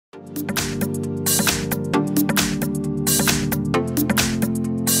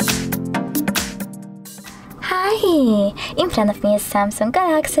Hi! In front of me is Samsung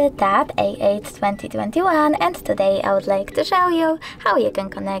Galaxy Tab A8 2021, and today I would like to show you how you can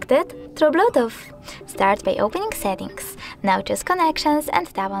connect it through Bluetooth. Start by opening Settings. Now choose Connections and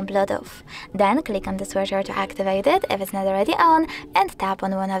tap on Bluetooth. Then click on the switcher to activate it if it's not already on, and tap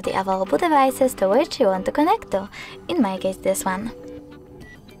on one of the available devices to which you want to connect to, in my case this one.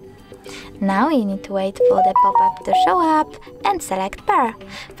 Now you need to wait for the pop-up to show up and select Pair.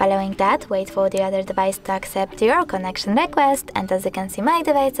 Following that, wait for the other device to accept your connection request, and as you can see, my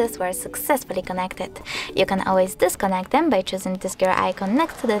devices were successfully connected. You can always disconnect them by choosing this gear icon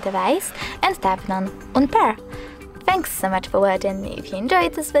next to the device and tapping on Unpair. Thanks so much for watching. If you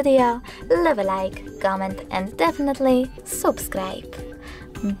enjoyed this video, leave a like, comment and definitely subscribe.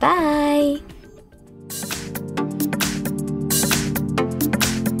 Bye!